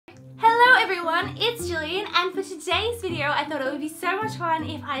everyone, it's Gillian, and for today's video I thought it would be so much fun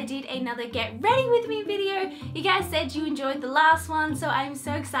if I did another get ready with me video. You guys said you enjoyed the last one, so I'm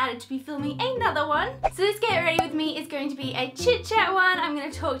so excited to be filming another one. So this get ready with me is going to be a chit chat one. I'm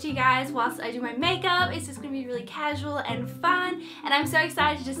going to talk to you guys whilst I do my makeup. It's just going to be really casual and fun, and I'm so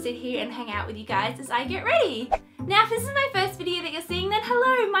excited to just sit here and hang out with you guys as I get ready. Now if this is my first video that you're seeing, then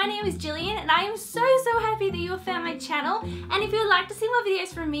hello, my name is Gillian and I am so happy that you have found my channel. And if you would like to see more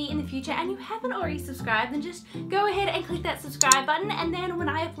videos from me in the future and you haven't already subscribed, then just go ahead and click that subscribe button, and then when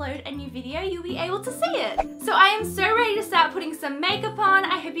I upload a new video you'll be able to see it. So I am so ready to start putting some makeup on.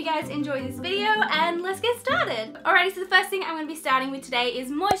 I hope you guys enjoy this video and let's get started. Alrighty, so the first thing I'm going to be starting with today is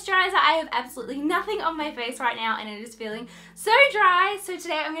moisturizer. I have absolutely nothing on my face right now and it is feeling so dry. So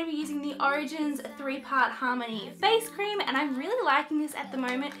today I'm going to be using the Origins 3-Part Harmony face cream, and I'm really liking this at the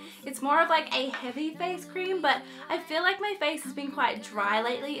moment. It's more of like a heavy face cream, but I feel like my face has been quite dry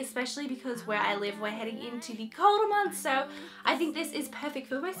lately, especially because where I live we're heading into the colder months, so I think this is perfect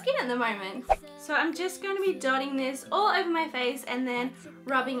for my skin at the moment. So I'm just going to be dotting this all over my face and then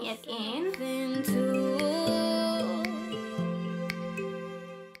rubbing it in.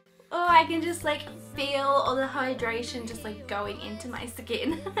 Oh, I can just like feel all the hydration just like going into my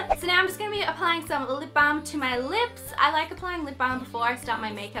skin. So now I'm just going to be applying some lip balm to my lips. I like applying lip balm before I start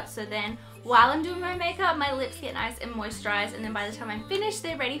my makeup, so then while I'm doing my makeup my lips get nice and moisturized, and then by the time I'm finished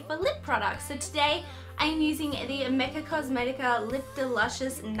they're ready for lip products. So today I am using the Mecca Cosmetica Lip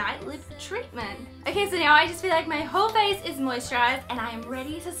Deluxe Night Lip Treatment. Okay, so now I just feel like my whole face is moisturized and I am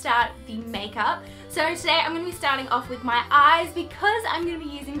ready to start the makeup. So today I'm going to be starting off with my eyes because I'm going to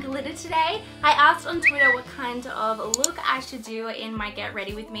be using glitter today. I asked on Twitter what kind of look I should do in my get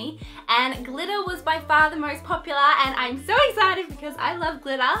ready with me, and glitter was by far the most popular, and I'm so excited because I love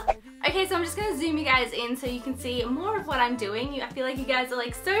glitter. Okay, so I'm just going to zoom you guys in so you can see more of what I'm doing. I feel like you guys are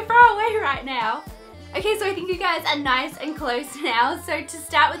like so far away right now. Okay, so I think you guys are nice and close now. So to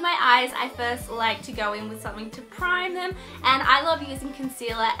start with my eyes, I first like to go in with something to prime them, and I love using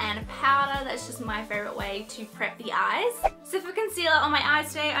concealer and powder. That's just my favorite way to prep the eyes. So for concealer on my eyes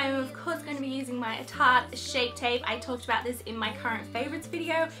today, I am of course going to be using my Tarte Shape Tape. I talked about this in my current favorites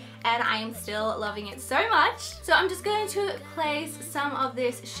video and I am still loving it so much. So I'm just going to place some of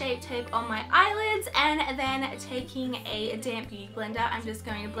this Shape Tape on my eyelids, and then taking a damp beauty blender, I'm just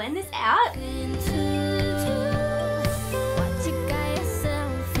going to blend this out.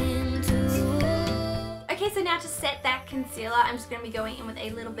 Okay, so now to set that concealer, I'm just going to be going in with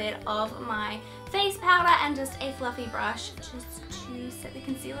a little bit of my face powder and just a fluffy brush just to set the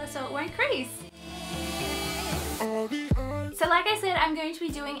concealer so it won't crease. So like I said, I'm going to be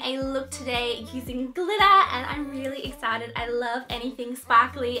doing a look today using glitter, and I'm really excited. I love anything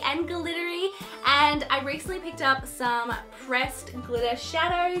sparkly and glittery, and I recently picked up some pressed glitter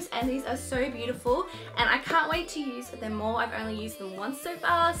shadows and these are so beautiful and I can't wait to use them more. I've only used them once so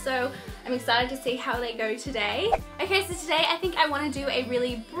far, so I'm excited to see how they go today. Okay, so today I think I want to do a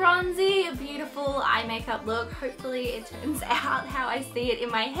really bronzy, beautiful eye makeup look. Hopefully it turns out how I see it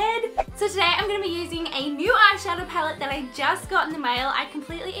in my head. So today I'm going to be using a new eyeshadow palette that I just got in the mail. I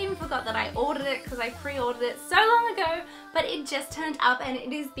completely even forgot that I ordered it because I pre-ordered it so long ago, but it just turned up, and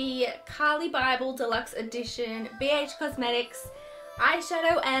it is the Carli Bybel Deluxe Edition BH Cosmetics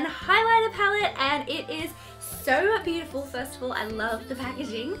eyeshadow and highlighter palette, and it is so beautiful. First of all, I love the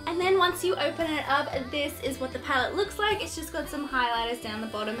packaging, and then once you open it up, this is what the palette looks like. It's just got some highlighters down the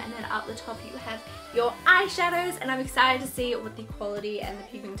bottom, and then up the top you have your eyeshadows, and I'm excited to see what the quality and the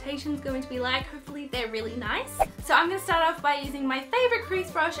pigmentation is going to be like. Hopefully they're really nice. So I'm going to start off by using my favorite crease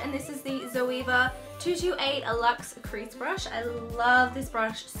brush, and this is the Zoeva 228 Luxe crease brush. I love this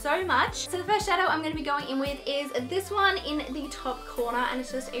brush so much. So the first shadow I'm going to be going in with is this one in the top corner, and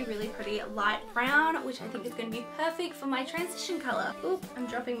it's just a really pretty light brown, which I think is going to be perfect for my transition color. Oop, I'm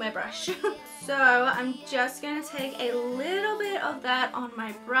dropping my brush. So I'm just going to take a little bit of that on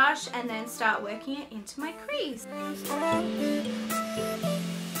my brush and then start working it into my crease.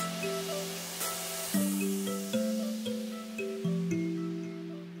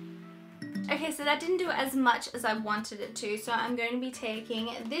 Okay, so that didn't do as much as I wanted it to, so I'm going to be taking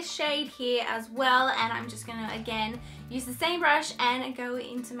this shade here as well, and I'm just going to again use the same brush and go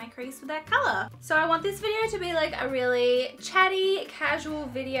into my crease with that color. So I want this video to be like a really chatty, casual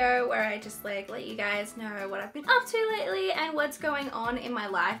video where I just like let you guys know what I've been up to lately and what's going on in my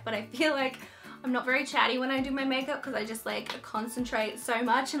life, but I feel like I'm not very chatty when I do my makeup because I just like concentrate so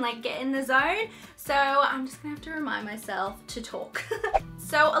much and like get in the zone. So I'm just gonna have to remind myself to talk.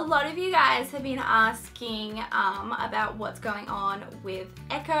 So a lot of you guys have been asking about what's going on with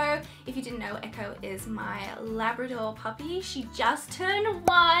Echo. If you didn't know, Echo is my Labrador puppy. She just turned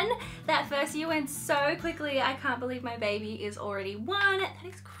 1 That first year went so quickly. I can't believe my baby is already 1. That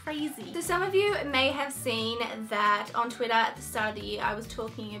is crazy. So some of you may have seen that on Twitter at the start of the year I was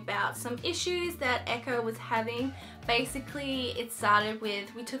talking about some issues that Echo was having. Basically, it started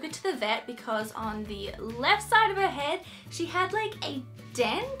with, we took her to the vet because on the left side of her head she had like a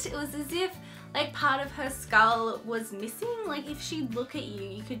dent. It was as if like part of her skull was missing. Like if she'd look at you,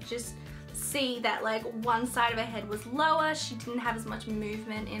 you could just see that like one side of her head was lower. She didn't have as much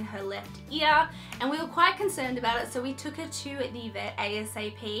movement in her left ear, and we were quite concerned about it, so we took her to the vet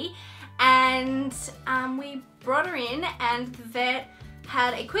ASAP, and we brought her in, and the vet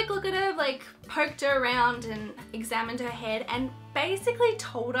had a quick look at her, like poked her around and examined her head, and basically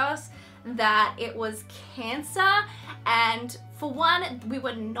told us that it was cancer. And for one, we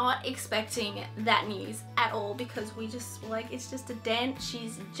were not expecting that news at all, because we just were like, it's just a dent,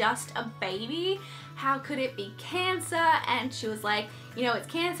 she's just a baby, how could it be cancer? And she was like, you know, it's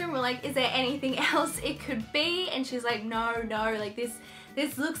cancer. And we're like, is there anything else it could be? And she's like, no, like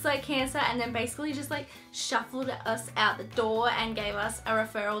this looks like cancer. And then basically just like shuffled us out the door and gave us a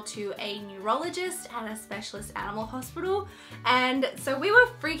referral to a neurologist at a specialist animal hospital. And so we were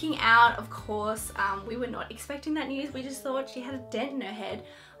freaking out, of course. We were not expecting that news. We just thought she had a dent in her head.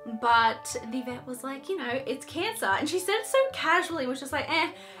 But the vet was like, you know, it's cancer. And she said it so casually, which was like,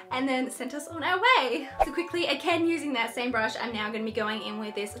 eh, and then sent us on our way. So quickly, again, using that same brush, I'm now going to be going in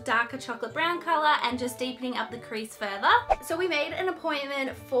with this darker chocolate brown color and just deepening up the crease further. So we made an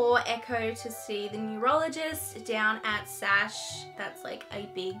appointment for Echo to see the neurologist down at Sash. That's like a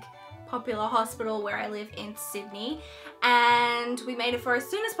big popular hospital where I live in Sydney, and we made it for as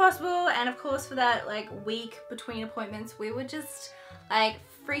soon as possible. And of course, for that like week between appointments, we were just like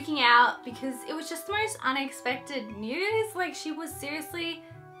freaking out because it was just the most unexpected news. Like she was seriously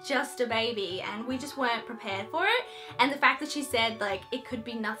just a baby, and we just weren't prepared for it. And the fact that she said like it could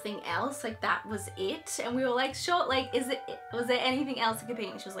be nothing else, like that was it, and we were like, sure, like was there anything else it could be?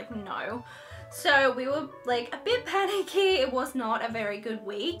 And she was like, no. So we were like a bit panicky. It was not a very good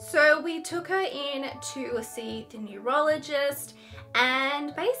week. So we took her in to see the neurologist,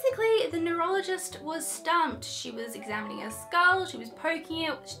 and basically the neurologist was stumped. She was examining her skull, she was poking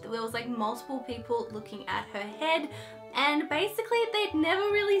it, there was like multiple people looking at her head, and basically they'd never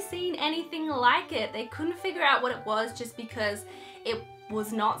really seen anything like it. They couldn't figure out what it was just because it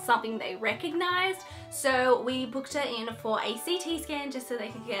was not something they recognized. So we booked her in for a CT scan just so they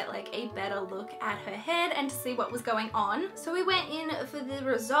could get like a better look at her head and to see what was going on. So we went in for the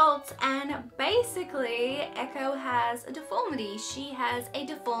results, and basically Echo has a deformity. She has a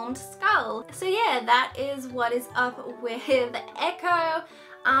deformed skull. So yeah, that is what is up with Echo.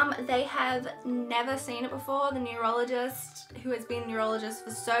 They have never seen it before. The neurologist, who has been a neurologist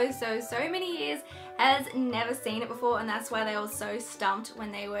for so many years, has never seen it before, and that's why they were so stumped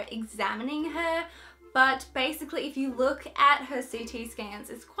when they were examining her. But basically, if you look at her CT scans,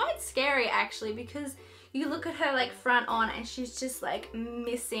 it's quite scary actually, because you look at her like front on and she's just like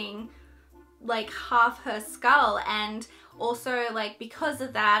missing like half her skull, and also like because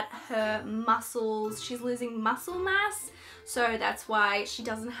of that, her muscles, she's losing muscle mass. So that's why she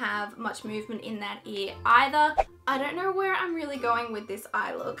doesn't have much movement in that ear either. I don't know where I'm really going with this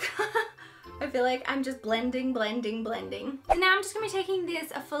eye look. I feel like I'm just blending. So now I'm just going to be taking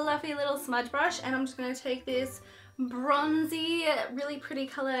this fluffy little smudge brush, and I'm just going to take this bronzy, really pretty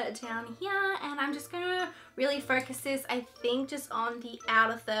color down here, and I'm just going to really focus this, I think, just on the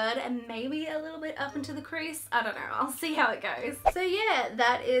outer third and maybe a little bit up into the crease. I don't know, I'll see how it goes. So yeah,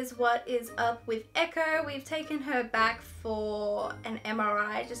 that is what is up with Echo. We've taken her back for an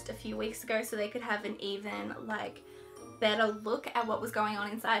MRI just a few weeks ago so they could have an even like better look at what was going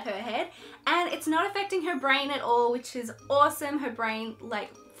on inside her head, and it's not affecting her brain at all, which is awesome. Her brain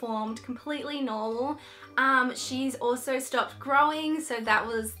like formed completely normal. She's also stopped growing, so that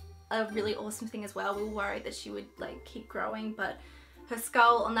was a really awesome thing as well. We were worried that she would like keep growing, but her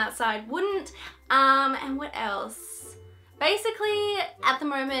skull on that side wouldn't. And what else? Basically, at the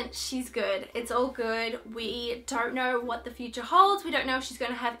moment, she's good. It's all good. We don't know what the future holds. We don't know if she's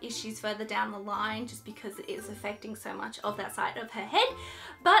going to have issues further down the line just because it is affecting so much of that side of her head.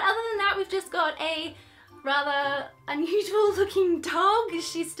 But other than that, we've just got a rather unusual looking dog.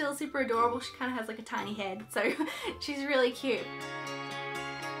 She's still super adorable. She kind of has like a tiny head, so she's really cute.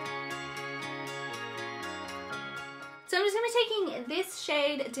 So I'm just going to be taking this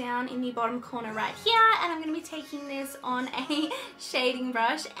shade down in the bottom corner right here, and I'm going to be taking this on a shading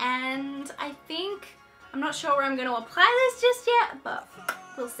brush, and I think, I'm not sure where I'm going to apply this just yet, but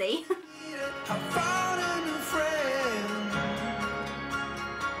we'll see.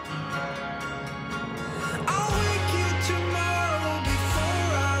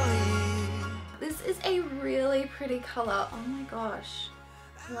 a really pretty color. Oh my gosh.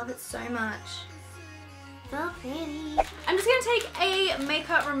 I love it so much. So pretty. I'm just going to take a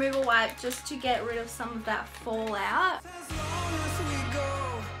makeup removal wipe just to get rid of some of that fallout.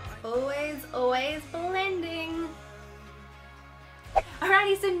 Always blending.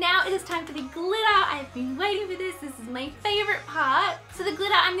 Alrighty, so now it is time for the glitter. I've been waiting for this. This is my favorite part. So the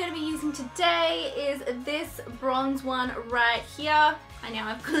glitter I'm going to be using today is this bronze one right here. I now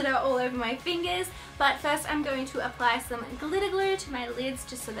have glitter all over my fingers, but first I'm going to apply some glitter glue to my lids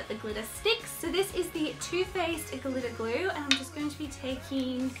just so that the glitter sticks. So this is the Too Faced glitter glue, and I'm just going to be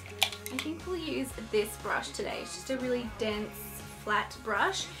taking, I think we'll use this brush today. It's just a really dense, flat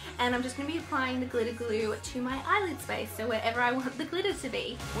brush, and I'm just going to be applying the glitter glue to my eyelid space, so wherever I want the glitter to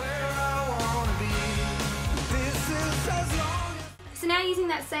be. So now using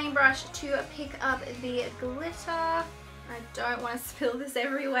that same brush to pick up the glitter. I don't want to spill this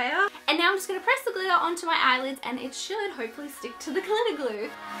everywhere. And now I'm just going to press the glitter onto my eyelids, and it should hopefully stick to the glitter glue.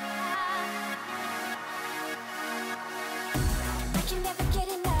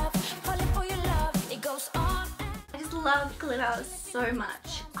 I just love glitter so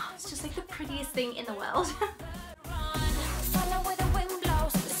much. Oh, it's just like the prettiest thing in the world.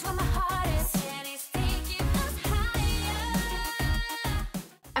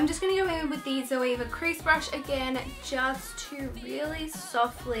 I'm just going to go in with the Zoeva crease brush again, just to really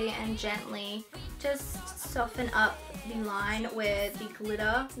softly and gently just soften up the line where the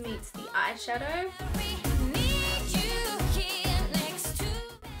glitter meets the eyeshadow.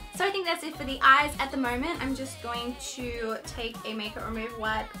 So I think that's it for the eyes at the moment. I'm just going to take a makeup remover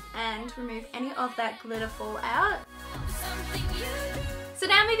wipe and remove any of that glitter fallout. So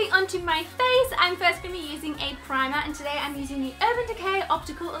now moving on to my face, I'm first going to be using a primer, and today I'm using the Urban Decay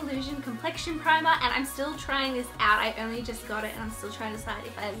Optical Illusion Complexion Primer, and I'm still trying this out. I only just got it and I'm still trying to decide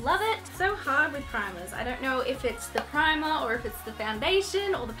if I love it. So hard with primers. I don't know if it's the primer or if it's the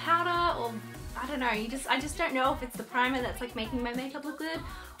foundation or the powder, or I don't know. I just don't know if it's the primer that's like making my makeup look good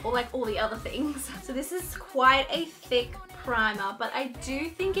or like all the other things. So this is quite a thick primer, but I do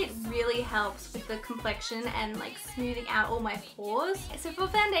think it really helps with the complexion and like smoothing out all my pores. So for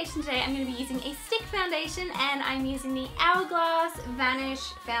foundation today, I'm going to be using a stick foundation, and I'm using the Hourglass Vanish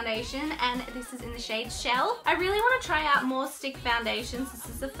foundation, and this is in the shade Shell. I really want to try out more stick foundations. This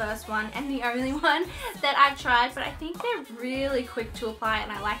is the first one and the only one that I've tried, but I think they're really quick to apply,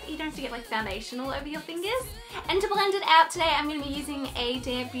 and I like that you don't have to get like foundation all over your fingers. And to blend it out today, I'm going to be using a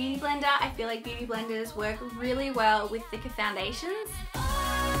damp beauty blender. I feel like beauty blenders work really well with thicker foundations.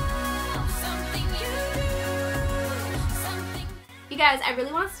 You guys, I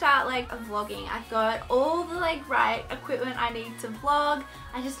really want to start like vlogging. I've got all the like right equipment I need to vlog.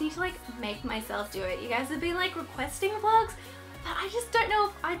 I just need to like make myself do it. You guys have been like requesting vlogs, but I just don't know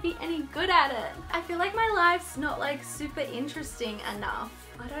if I'd be any good at it. I feel like my life's not like super interesting enough.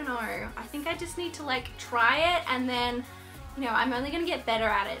 I don't know. I think I just need to like try it, and then, you know, I'm only gonna get better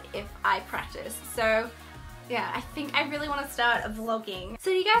at it if I practice. So yeah, I think I really want to start vlogging.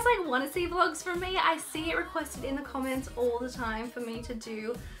 So do you guys like want to see vlogs from me? I see it requested in the comments all the time for me to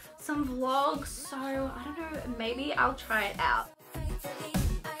do some vlogs, so I don't know, maybe I'll try it out.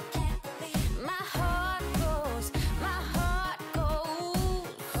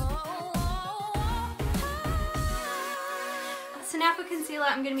 So now for concealer,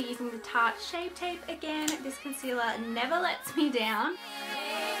 I'm going to be using the Tarte Shape Tape again. This concealer never lets me down.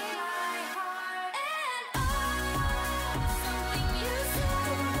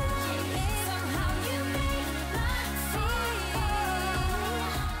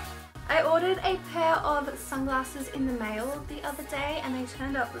 I ordered a pair of sunglasses in the mail the other day, and they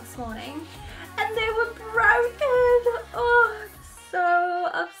turned up this morning and they were broken. Oh, so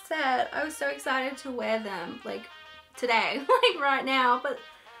upset. I was so excited to wear them like today, like right now, but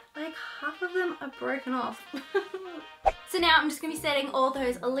like half of them are broken off. So now I'm just going to be setting all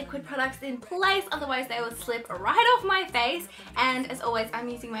those liquid products in place, otherwise they will slip right off my face. And as always, I'm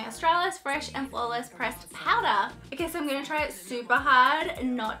using my Australis Fresh and Flawless Pressed Powder. Okay, so I'm going to try it super hard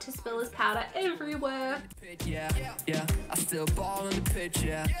not to spill this powder everywhere. Yeah, I still ball in the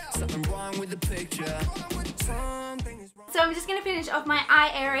picture. Something wrong with the picture. So I'm just going to finish off my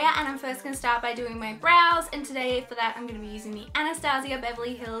eye area, and I'm first going to start by doing my brows, and today for that I'm going to be using the Anastasia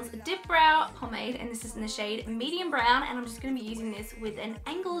Beverly Hills Dipbrow Pomade, and this is in the shade Medium Brown, and I'm just going to be using this with an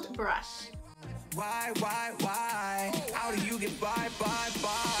angled brush. Why? How do you get by?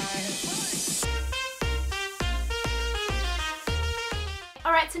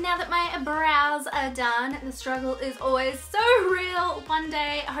 Alright, so now that my brows are done, the struggle is always so real. One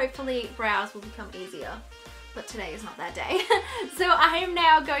day, hopefully, brows will become easier. but today is not that day. So I am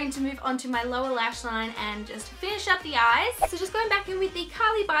now going to move on to my lower lash line and just finish up the eyes. So just going back in with the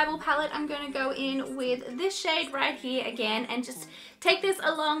Carli Bybel palette, I'm going to go in with this shade right here again and just take this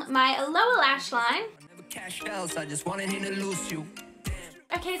along my lower lash line.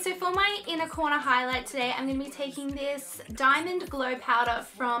 Okay, so for my inner corner highlight today, I'm going to be taking this Diamond Glow Powder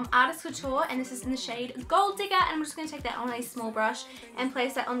from Artist Couture, and this is in the shade Gold Digger, and I'm just going to take that on a small brush and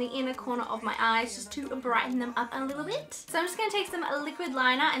place that on the inner corner of my eyes just to brighten them up a little bit. So I'm just going to take some liquid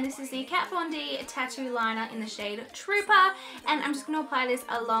liner, and this is the Kat Von D Tattoo Liner in the shade Trooper, and I'm just going to apply this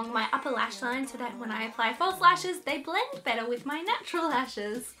along my upper lash line so that when I apply false lashes, they blend better with my natural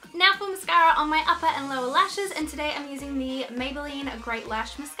lashes. Now for mascara on my upper and lower lashes, and today I'm using the Maybelline Great Lash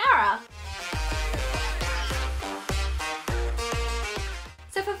Mascara.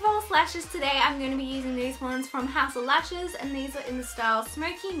 So for false lashes today, I'm going to be using these ones from House of Lashes, and these are in the style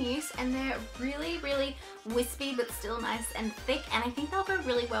Smokey Muse, and they're really, really wispy but still nice and thick, and I think they'll go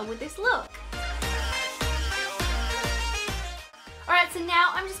really well with this look. Alright, so now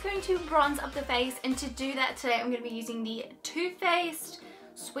I'm just going to bronze up the face, and to do that today I'm going to be using the Too Faced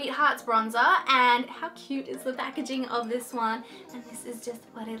Sweethearts bronzer, and how cute is the packaging of this one, and this is just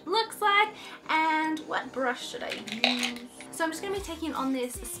what it looks like. And what brush should I use? So I'm just going to be taking on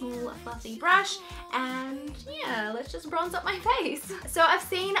this small fluffy brush, and yeah, let's just bronze up my face. So I've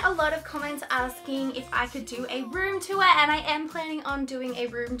seen a lot of comments asking if I could do a room tour, and I am planning on doing a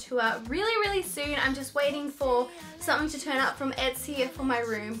room tour really, really soon. I'm just waiting for something to turn up from Etsy for my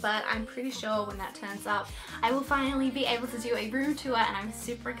room, but I'm pretty sure when that turns up, I will finally be able to do a room tour, and I'm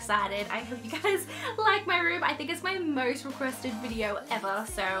super excited. I hope you guys like my room. I think it's my most requested video ever,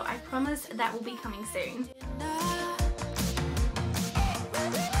 so I promise that will be coming soon.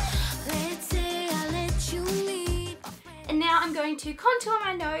 And now I'm going to contour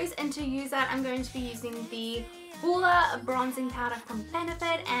my nose, and to use that I'm going to be using the Hoola bronzing powder from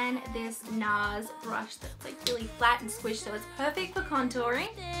Benefit and this NARS brush that's like really flat and squished, so it's perfect for contouring.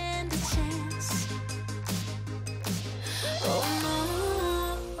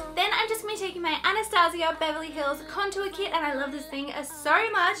 Then I'm just going to be taking my Anastasia Beverly Hills contour kit, and I love this thing so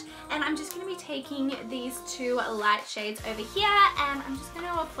much, and I'm just going to be taking these two light shades over here, and I'm just going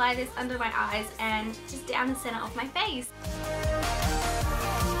to apply this under my eyes and just down the center of my face.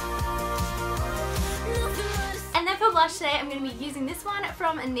 And then for blush today, I'm going to be using this one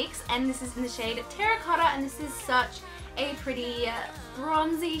from NYX, and this is in the shade Terracotta, and this is such a pretty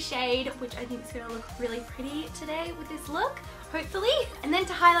bronzy shade, which I think is going to look really pretty today with this look, hopefully. And then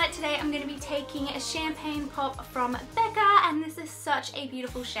to highlight today, I'm going to be taking a Champagne Pop from Becca, and this is such a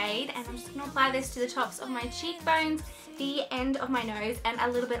beautiful shade, and I'm just going to apply this to the tops of my cheekbones, the end of my nose, and a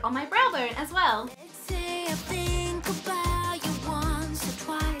little bit on my brow bone as well.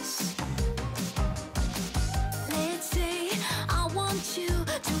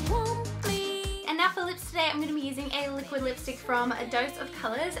 And now for lips today, I'm going to be using a liquid lipstick from A Dose of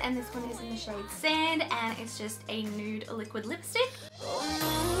Colors, and this one is in the shade Sand, and it's just a nude liquid lipstick.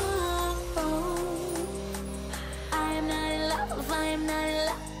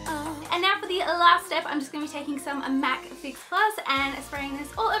 And now for the last step, I'm just going to be taking some MAC Fix Plus and spraying this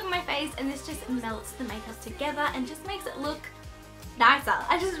all over my face, and this just melts the makeup together and just makes it look nicer.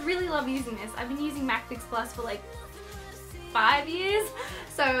 I just really love using this. I've been using MAC Fix Plus for like 5 years.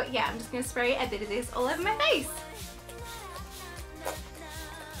 So yeah, I'm just going to spray a bit of this all over my face.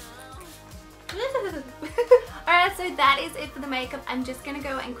 Alright, so that is it for the makeup. I'm just going to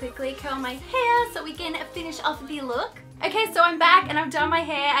go and quickly curl my hair so we can finish off the look. Okay, so I'm back and I've done my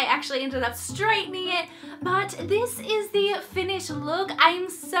hair. I actually ended up straightening it, but this is the finished look. I am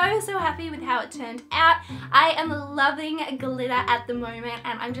so happy with how it turned out. I am loving glitter at the moment,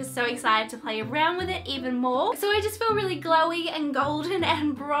 and I'm just so excited to play around with it even more. So I just feel really glowy and golden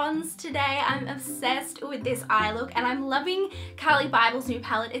and bronzed today. I'm obsessed with this eye look, and I'm loving Carli Bybel's new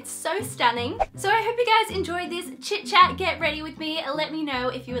palette. It's so stunning. So I hope you guys enjoyed this chit chat, get ready with me. Let me know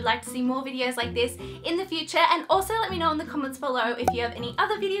if you would like to see more videos like this in the future, and also let me know in the comments below if you have any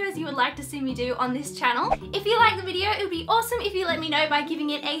other videos you would like to see me do on this channel. If you like the video, it would be awesome if you let me know by giving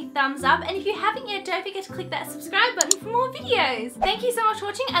it a thumbs up, and if you haven't yet, don't forget to click that subscribe button for more videos. Thank you so much for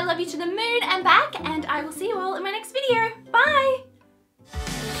watching. I love you to the moon and back, and I will see you all in my next video. Bye!